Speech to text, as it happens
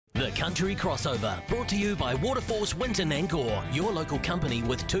Country Crossover, brought to you by Waterforce Winton and Gore, your local company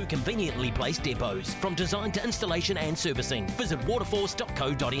with 2 conveniently placed depots. From design to installation and servicing, visit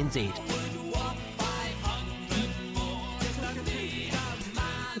waterforce.co.nz.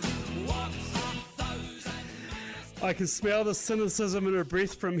 I can smell the cynicism in her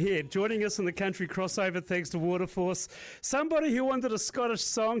breath from here. Joining us in the Country Crossover, thanks to Waterforce, somebody who wanted a Scottish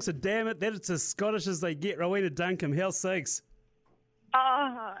song, so damn it, that's as Scottish as they get. Rowena Duncum, how's things?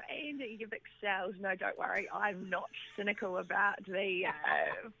 Oh, Andy, you've excelled. No, don't worry. I'm not cynical about the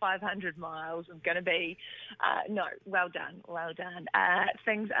 500 miles. I'm going to be, no, well done, well done.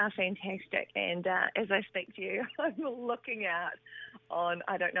 Things are fantastic. And as I speak to you, I'm looking out on,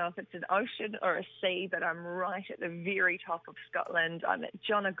 I don't know if it's an ocean or a sea, but I'm right at the very top of Scotland. I'm at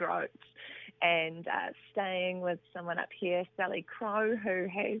John O'Groats and staying with someone up here, Sally Crowe, who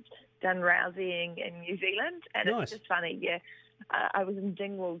has done rouseying in New Zealand. And Nice. It's just funny, yeah. I was in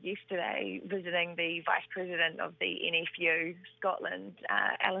Dingwall yesterday visiting the Vice President of the NFU Scotland,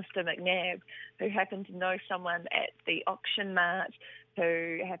 Alistair McNabb, who happened to know someone at the auction mart,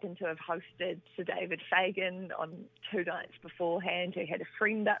 who happened to have hosted Sir David Fagan on 2 nights beforehand, who had a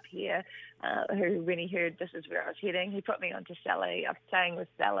friend up here who, when he heard this is where I was heading, he put me onto Sally. I'm staying with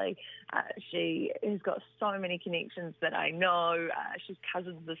Sally. She has got so many connections that I know. She's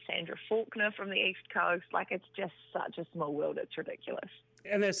cousins with Sandra Faulkner from the East Coast. Like, it's just such a small world. It's ridiculous.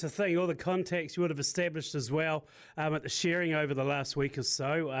 And that's the thing, all the contacts you would have established as well at the sharing over the last week or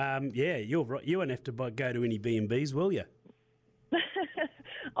so. Yeah, you're right. You won't have to go to any B&Bs, will you?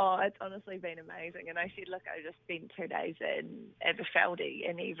 Oh, it's honestly been amazing. And I said, look, I just spent 2 days in Aberfeldy,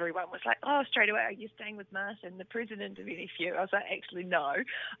 and everyone was like, oh, straight away, are you staying with Martin, the president of NFU? I was like, actually, no,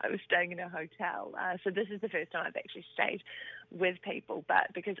 I was staying in a hotel. So this is the first time I've actually stayed with people,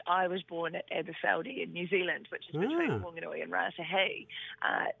 but because I was born at Aberfeldy in New Zealand, which is between Whanganui and Ratahi,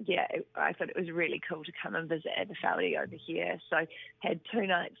 I thought it was really cool to come and visit Aberfeldy over here. So had 2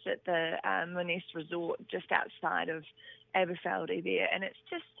 nights at the Monest Resort just outside of Aberfeldy there, and it's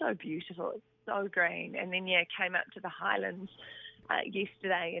just so beautiful. It's so green. And then, came up to the Highlands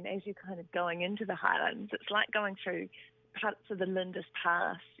yesterday, and as you're kind of going into the Highlands, it's like going through parts of the Lindis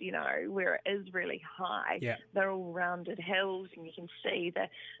Pass, you know, where it is really high. Yeah. They're all rounded hills, and you can see the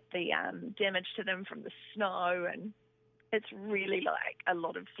damage to them from the snow, and it's really like a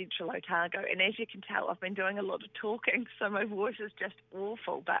lot of Central Otago. And as you can tell, I've been doing a lot of talking, so my voice is just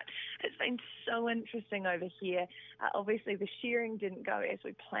awful. But it's been so interesting over here. Obviously, the shearing didn't go as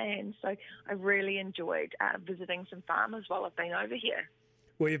we planned, so I really enjoyed visiting some farmers while I've been over here.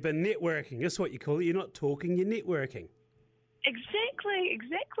 Well, you've been networking. That's what you call it. You're not talking, you're networking.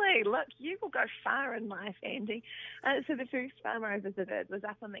 Exactly. Look, you will go far in life, Andy. So the first farmer I visited was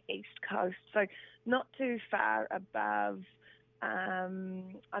up on the east coast, so not too far above,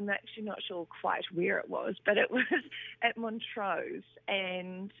 I'm actually not sure quite where it was, but it was at Montrose,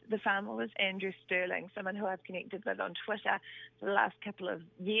 and the farmer was Andrew Sterling, someone who I've connected with on Twitter for the last couple of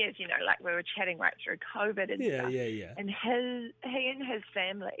years, you know, like we were chatting right through COVID and stuff. Yeah. And he and his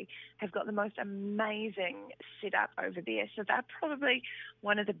family have got the most amazing setup over there. So they're probably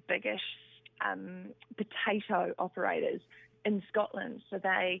one of the biggest potato operators in Scotland. So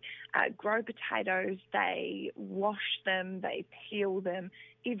they grow potatoes, they wash them, they peel them,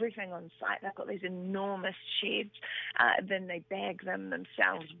 everything on site. They've got these enormous sheds. Then they bag them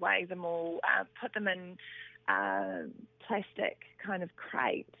themselves, weigh them all, put them in plastic kind of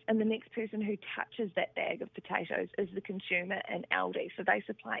crates, and the next person who touches that bag of potatoes is the consumer in Aldi. So they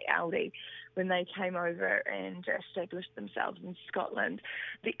supply Aldi when they came over and established themselves in Scotland.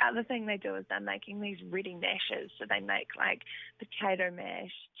 The other thing they do is they're making these ready mashes. So they make like potato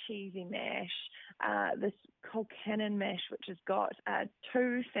mash, cheesy mash, this Colcannon mash, which has got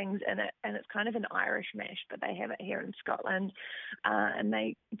 2 things in it, and it's kind of an Irish mash, but they have it here in Scotland, and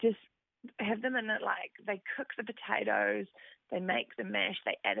they just have them in it, like they cook the potatoes, they make the mash,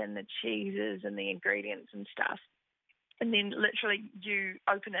 they add in the cheeses and the ingredients and stuff. And then literally you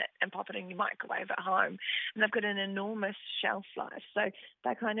open it and pop it in your microwave at home. And they've got an enormous shelf life. So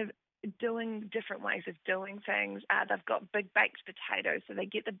they're kind of doing different ways of doing things. They've got big baked potatoes. So they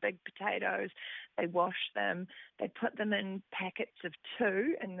get the big potatoes, they wash them, they put them in packets of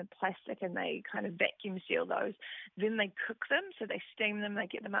 2 in the plastic, and they kind of vacuum seal those. Then they cook them. So they steam them, they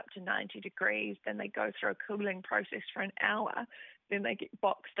get them up to 90 degrees. Then they go through a cooling process for an hour. Then they get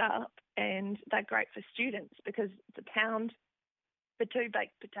boxed up, and they're great for students because it's £1 for 2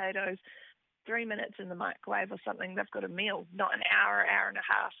 baked potatoes, 3 minutes in the microwave or something, they've got a meal, not an hour, hour and a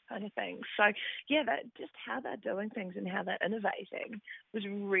half kind of thing. So, yeah, that just how they're doing things and how they're innovating was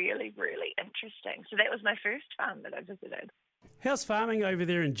really, really interesting. So that was my first farm that I visited. How's farming over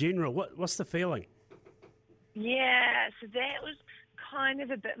there in general? What's the feeling? Yeah, so that was kind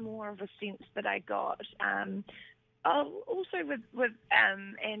of a bit more of a sense that I got. Also with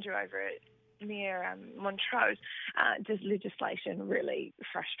Andrew over near Montrose, just legislation really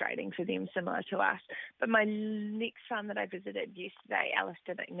frustrating for them, similar to us. But my next farm that I visited yesterday,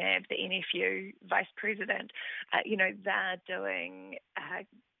 Alistair McNabb, the NFU vice president, they're doing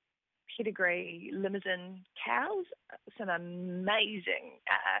pedigree Limousin cows, some amazing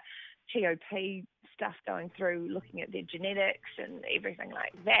TOP stuff going through, looking at their genetics and everything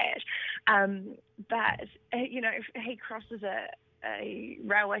like that. But he crosses a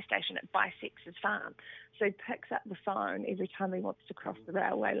railway station at Bisex's farm. So he picks up the phone every time he wants to cross the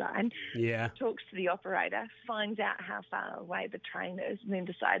railway line, talks to the operator, finds out how far away the train is, and then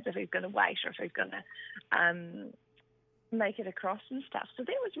decides if he's going to wait or if he's going to make it across and stuff. So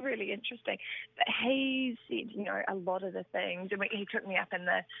that was really interesting. But he said, a lot of the things, and he took me up in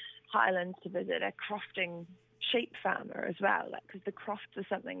the Highlands to visit a crofting sheep farmer as well, because the crofts are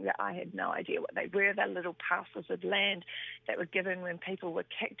something that I had no idea what they were. They're little parcels of land that were given when people were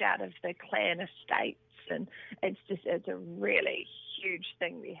kicked out of their clan estates, and it's a really huge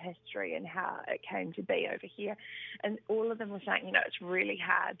thing, their history and how it came to be over here. And all of them were saying, it's really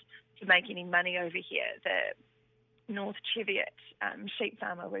hard to make any money over here. The North Cheviot sheep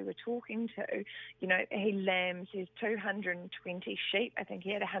farmer we were talking to, he lambs, he has 220 sheep. I think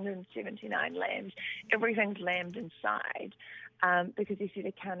he had 179 lambs. Everything's lambed inside because he said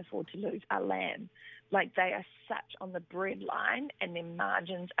he can't afford to lose a lamb. Like, they are such on the breadline, and their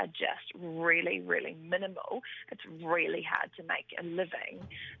margins are just really, really minimal. It's really hard to make a living,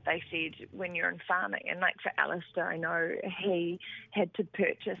 they said, when you're in farming. And like for Alistair, I know he had to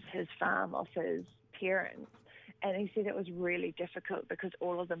purchase his farm off his parents. And he said it was really difficult because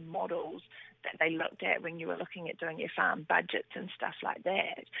all of the models that they looked at when you were looking at doing your farm budgets and stuff like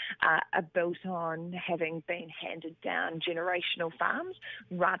that are built on having been handed down generational farms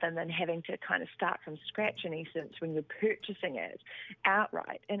rather than having to kind of start from scratch, in essence, when you're purchasing it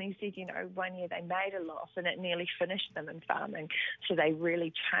outright. And he said, one year they made a loss and it nearly finished them in farming. So they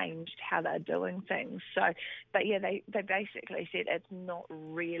really changed how they're doing things. So, but yeah, they basically said it's not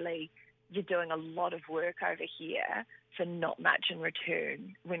really... You're doing a lot of work over here for not much in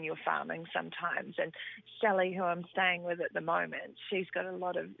return when you're farming sometimes. And Sally, who I'm staying with at the moment, she's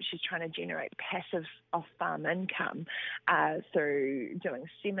trying to generate passive off-farm income through doing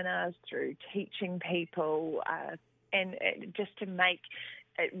seminars, through teaching people, and just to make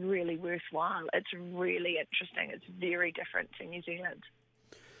it really worthwhile. It's really interesting. It's very different to New Zealand.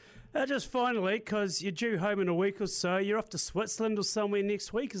 Just finally, because you're due home in a week or so, you're off to Switzerland or somewhere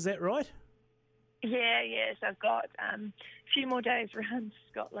next week, is that right? Yes, I've got a few more days around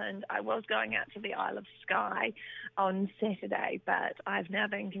Scotland. I was going out to the Isle of Skye on Saturday, but I've now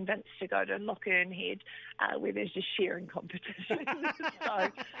been convinced to go to Lochern Head, where there's just shearing competition. So,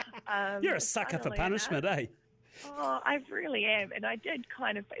 you're a sucker for punishment, eh? Oh, I really am. And I did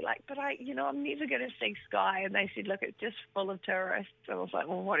kind of be like, but I'm never going to see Skye. And they said, look, it's just full of tourists. And I was like,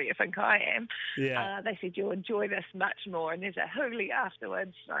 well, what do you think I am? Yeah. They said, you'll enjoy this much more. And there's a hoolie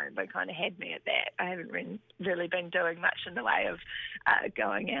afterwards. So they kind of had me at that. I haven't really been doing much in the way of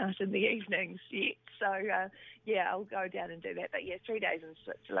going out in the evenings yet. So, I'll go down and do that. But 3 days in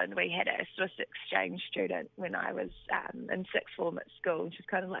Switzerland. We had a Swiss exchange student when I was in sixth form at school. She's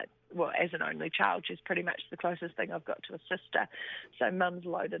kind of like, well, as an only child, she's pretty much the closest thing I've got to a sister. So Mum's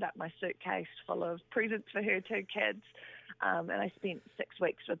loaded up my suitcase full of presents for her two kids. And I spent 6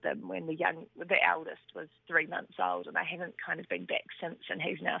 weeks with them when the eldest was 3 months old, and I haven't kind of been back since, and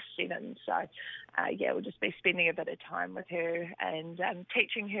he's now 7. So, we'll just be spending a bit of time with her and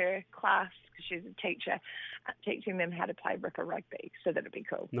teaching her class, because she's a teacher, teaching them how to play ripper rugby. So that'll be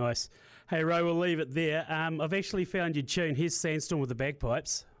cool. Nice. Hey, Ro, we'll leave it there. I've actually found your tune. Here's Sandstorm with the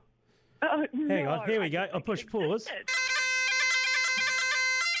bagpipes. Oh, hang on. Here we go. I'll push pause.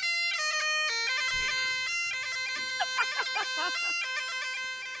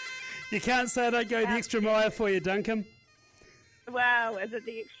 You can't say I don't go the extra mile for you, Duncum. Wow, is it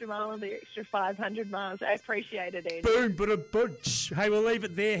the extra mile or the extra 500 miles? I appreciate it, Ed. Boom, budge. Hey, we'll leave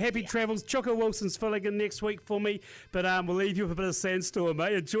it there. Happy travels. Choco Wilson's filling in next week for me, but we'll leave you with a bit of Sandstorm,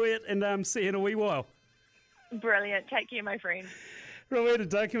 mate. Enjoy it, and see you in a wee while. Brilliant. Take care, my friend. Rowena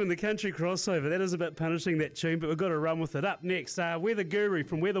Duncum in the country crossover. That is a bit punishing, that tune, but we've got to run with it. Up next, Weather Guru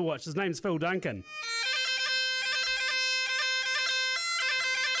from Weather Watch. His name's Phil Duncan.